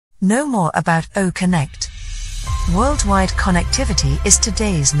Know more about OConnect. Worldwide connectivity is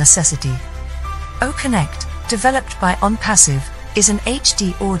today's necessity. OConnect, developed by ONPASSIVE, is an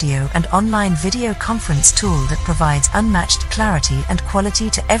HD audio and online video conference tool that provides unmatched clarity and quality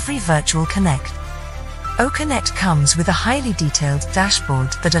to every virtual connect. OConnect comes with a highly detailed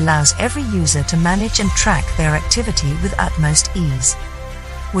dashboard that allows every user to manage and track their activity with utmost ease.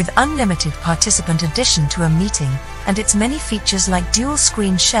 With unlimited participant addition to a meeting, and its many features like dual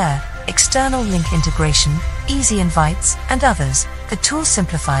screen share, external link integration, easy invites, and others, the tool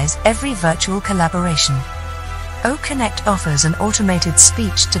simplifies every virtual collaboration. OConnect offers an automated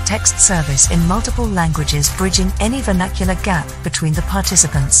speech-to-text service in multiple languages, bridging any vernacular gap between the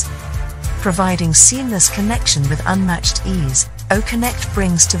participants. Providing seamless connection with unmatched ease, OConnect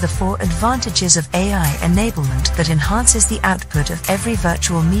brings to the fore advantages of AI enablement that enhances the output of every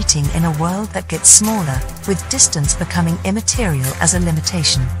virtual meeting in a world that gets smaller, with distance becoming immaterial as a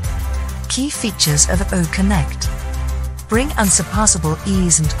limitation. Key features of OConnect: bring unsurpassable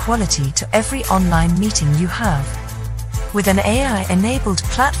ease and quality to every online meeting you have. With an AI-enabled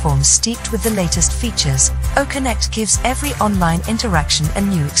platform steeped with the latest features, OConnect gives every online interaction a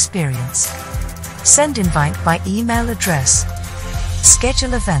new experience. Send invite by email address.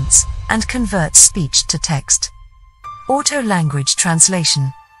 Schedule events, and convert speech to text. Auto-language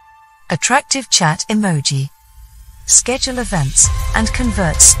translation. Attractive chat emoji. Schedule events, and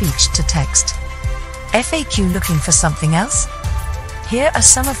convert speech to text. FAQ: looking for something else? Here are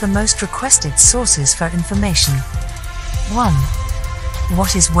some of the most requested sources for information. 1.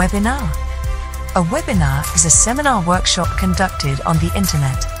 What is webinar? A webinar is a seminar workshop conducted on the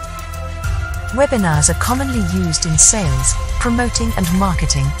internet. Webinars are commonly used in sales, promoting and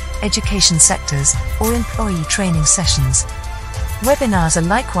marketing, education sectors, or employee training sessions. Webinars are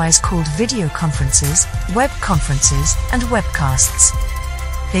likewise called video conferences, web conferences, and webcasts.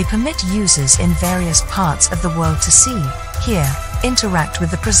 They permit users in various parts of the world to see, hear, interact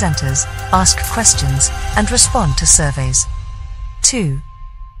with the presenters, ask questions, and respond to surveys. 2.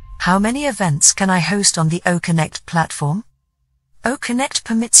 How many events can I host on the OConnect platform? OConnect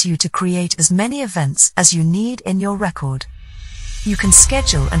permits you to create as many events as you need in your record. You can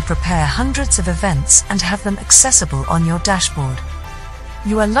schedule and prepare hundreds of events and have them accessible on your dashboard.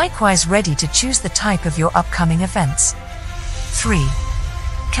 You are likewise ready to choose the type of your upcoming events. 3.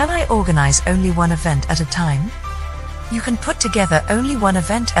 Can I organize only one event at a time? You can put together only one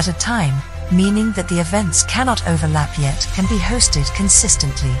event at a time, meaning that the events cannot overlap yet can be hosted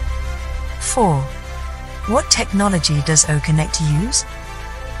consistently. 4. What technology does OConnect use?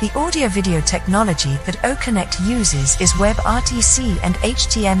 The audio-video technology that OConnect uses is WebRTC and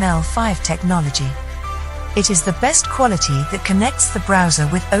HTML5 technology. It is the best quality that connects the browser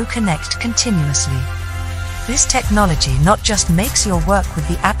with OConnect continuously. This technology not just makes your work with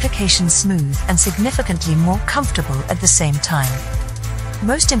the application smooth and significantly more comfortable at the same time.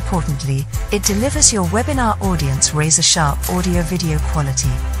 Most importantly, it delivers your webinar audience razor-sharp audio-video quality.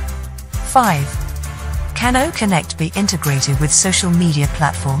 5. Can OConnect be integrated with social media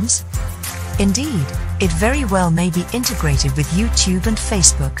platforms? Indeed, it very well may be integrated with YouTube and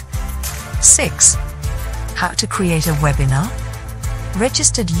Facebook. 6. How to create a webinar?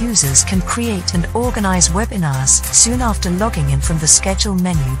 Registered users can create and organize webinars soon after logging in from the Schedule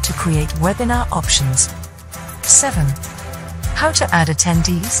menu to create webinar options. 7. How to add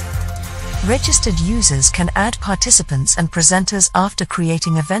attendees? Registered users can add participants and presenters after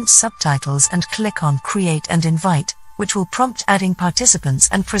creating event subtitles and click on Create and Invite, which will prompt adding participants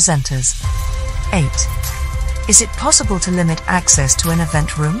and presenters. 8. Is it possible to limit access to an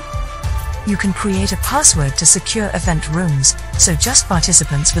event room? You can create a password to secure event rooms, so just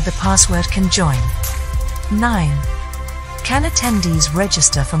participants with the password can join. 9. Can attendees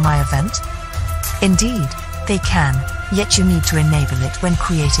register for my event? Indeed, they can, yet you need to enable it when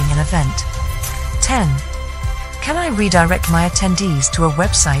creating an event. 10. Can I redirect my attendees to a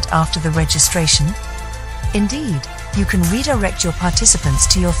website after the registration? Indeed, you can redirect your participants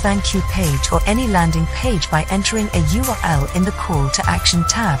to your thank you page or any landing page by entering a URL in the Call to Action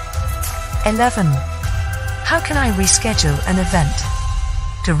tab. 11. How can I reschedule an event?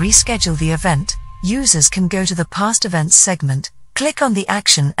 To reschedule the event, users can go to the Past Events segment, click on the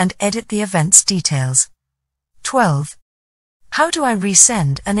action and edit the event's details. 12. How do I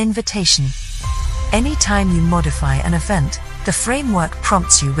resend an invitation? Anytime you modify an event, the framework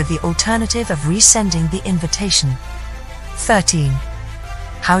prompts you with the alternative of resending the invitation. 13.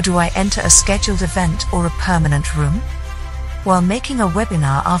 How do I enter a scheduled event or a permanent room? While making a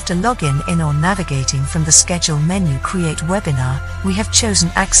webinar after login in or navigating from the Schedule menu Create Webinar, we have chosen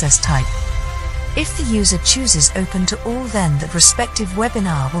Access Type. If the user chooses Open to All, then that respective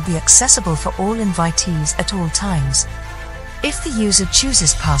webinar will be accessible for all invitees at all times. If the user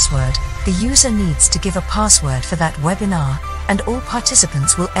chooses Password, the user needs to give a password for that webinar, and all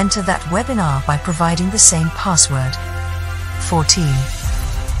participants will enter that webinar by providing the same password. 14.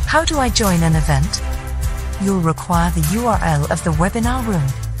 How do I join an event? You'll require the URL of the webinar room.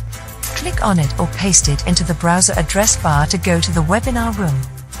 Click on it or paste it into the browser address bar to go to the webinar room.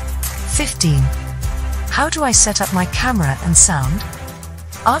 15. How do I set up my camera and sound?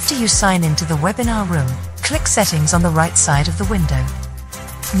 After you sign into the webinar room, click Settings on the right side of the window.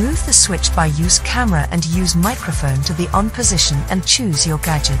 Move the switch by Use Camera and Use Microphone to the on position and choose your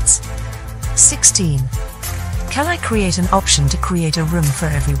gadgets. 16. Can I create an option to create a room for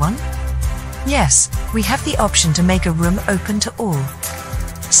everyone? Yes, we have the option to make a room open to all.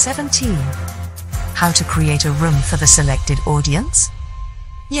 17. How to create a room for the selected audience?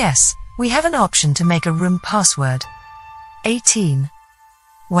 Yes, we have an option to make a room password. 18.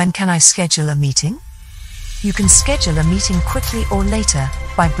 When can I schedule a meeting? You can schedule a meeting quickly or later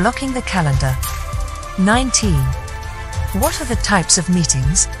by blocking the calendar. 19. What are the types of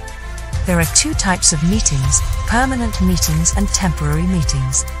meetings? There are two types of meetings: permanent meetings and temporary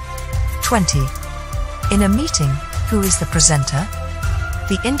meetings. 20. In a meeting, who is the presenter?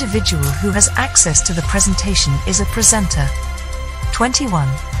 The individual who has access to the presentation is a presenter. 21.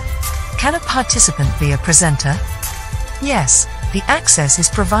 Can a participant be a presenter? Yes, the access is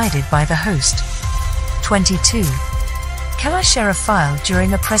provided by the host. 22. Can I share a file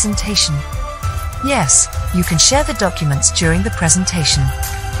during a presentation? Yes, you can share the documents during the presentation.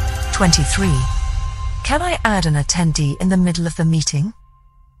 23. Can I add an attendee in the middle of the meeting?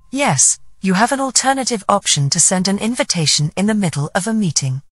 Yes, you have an alternative option to send an invitation in the middle of a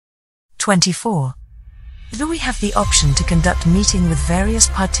meeting. 24. Do we have the option to conduct meeting with various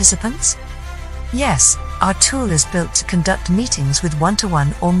participants? Yes, our tool is built to conduct meetings with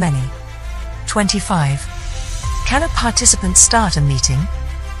one-to-one or many. 25. Can a participant start a meeting?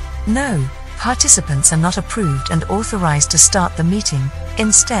 No, participants are not approved and authorized to start the meeting.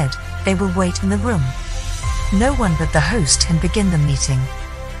 Instead, they will wait in the room. No one but the host can begin the meeting.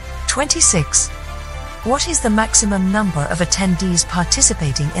 26. What is the maximum number of attendees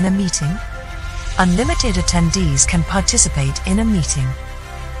participating in a meeting? Unlimited attendees can participate in a meeting.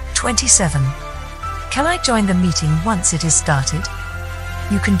 27. Can I join the meeting once it is started?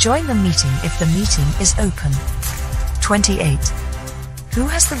 You can join the meeting if the meeting is open. 28. Who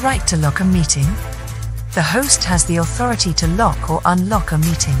has the right to lock a meeting? The host has the authority to lock or unlock a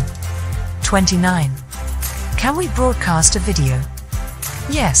meeting. 29. Can we broadcast a video?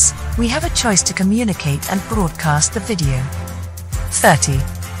 Yes, we have a choice to communicate and broadcast the video. 30.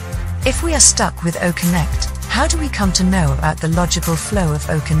 If we are stuck with OConnect, how do we come to know about the logical flow of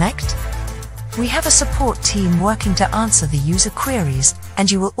OConnect? We have a support team working to answer the user queries, and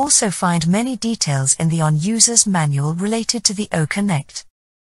you will also find many details in the On Users Manual related to the OConnect.